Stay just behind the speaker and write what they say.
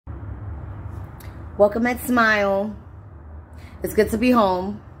Welcome at Smile. It's good to be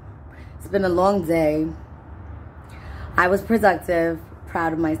home. It's been a long day. I was productive,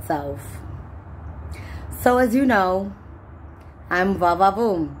 proud of myself. So as you know, I'm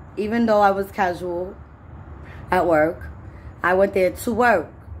va-va-voom. Even though I was casual at work, I went there to work.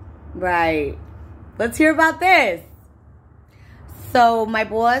 Right. Let's hear about this. So my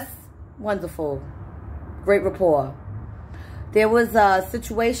boss, wonderful. Great rapport. There was a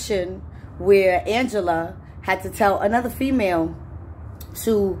situation where Angela had to tell another female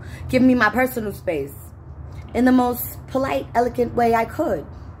to give me my personal space in the most polite, elegant way I could.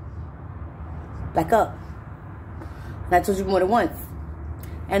 Back up. And I told you more than once.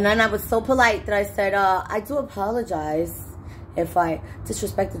 And then I was so polite that I said, I do apologize if I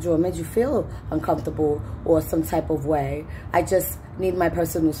disrespected you or made you feel uncomfortable or some type of way. I just need my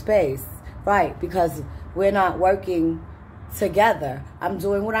personal space. Right, because we're not working together. I'm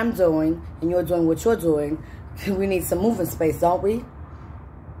doing what I'm doing and you're doing what you're doing. We need some moving space, don't we?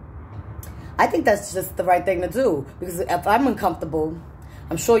 I think that's just the right thing to do, because if I'm uncomfortable,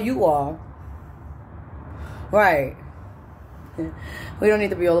 I'm sure you are. Right. We don't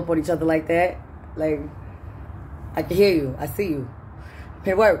need to be all up on each other like that. Like, I can hear you. I see you.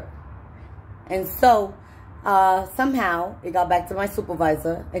 It worked. And so, somehow, it got back to my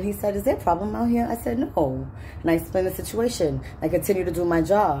supervisor, and he said, is there a problem out here? I said, no. And I explained the situation. I continued to do my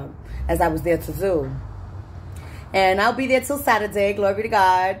job, as I was there to do. And I'll be there till Saturday, glory be to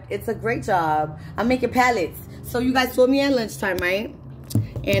God. It's a great job. I'm making pallets. So you guys saw me at lunchtime, right?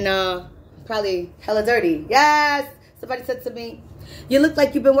 And, probably hella dirty. Yes! Somebody said to me, you look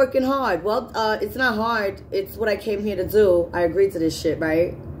like you've been working hard. Well, it's not hard. It's what I came here to do. I agreed to this shit,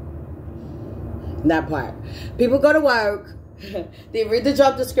 right? That part. People go to work, they read the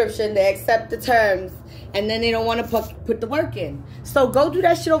job description, they accept the terms, and then they don't want to put the work in. So go do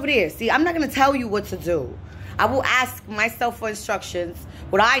that shit over there. See, I'm not going to tell you what to do. I will ask myself for instructions,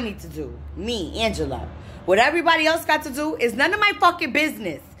 what I need to do. Me, Angela. What everybody else got to do is none of my fucking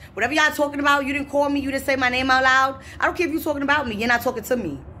business. Whatever y'all talking about, you didn't call me, you didn't say my name out loud. I don't care if you're talking about me. You're not talking to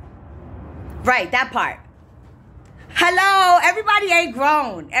me. Right, that part. Hello, everybody ain't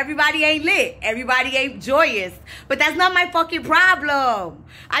grown. Everybody ain't lit. Everybody ain't joyous. But that's not my fucking problem.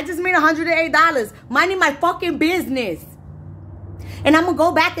 I just made $108. Minding my fucking business. And I'm going to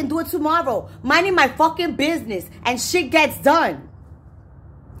go back and do it tomorrow. Minding my fucking business. And shit gets done.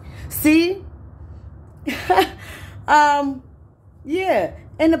 See? Yeah.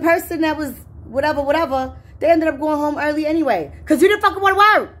 And the person that was whatever, they ended up going home early anyway. Because you didn't fucking want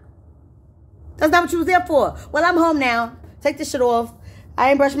to work. That's not what you was there for. Well, I'm home now. Take this shit off. I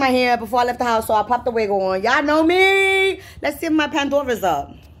ain't brushed my hair before I left the house, so I popped the wig on. Y'all know me. Let's see if my Pandora's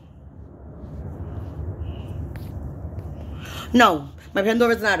up. No, my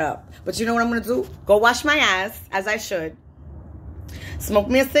Pandora's not up. But you know what I'm going to do? Go wash my ass, as I should. Smoke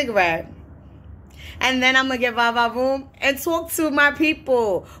me a cigarette. And then I'm going to get va-va-voom and talk to my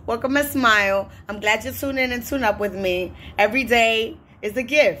people. Welcome and Smile. I'm glad you tune in and tune up with me. Every day is a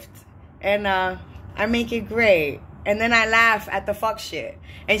gift. And I make it great. And then I laugh at the fuck shit.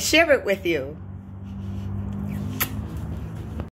 And share it with you.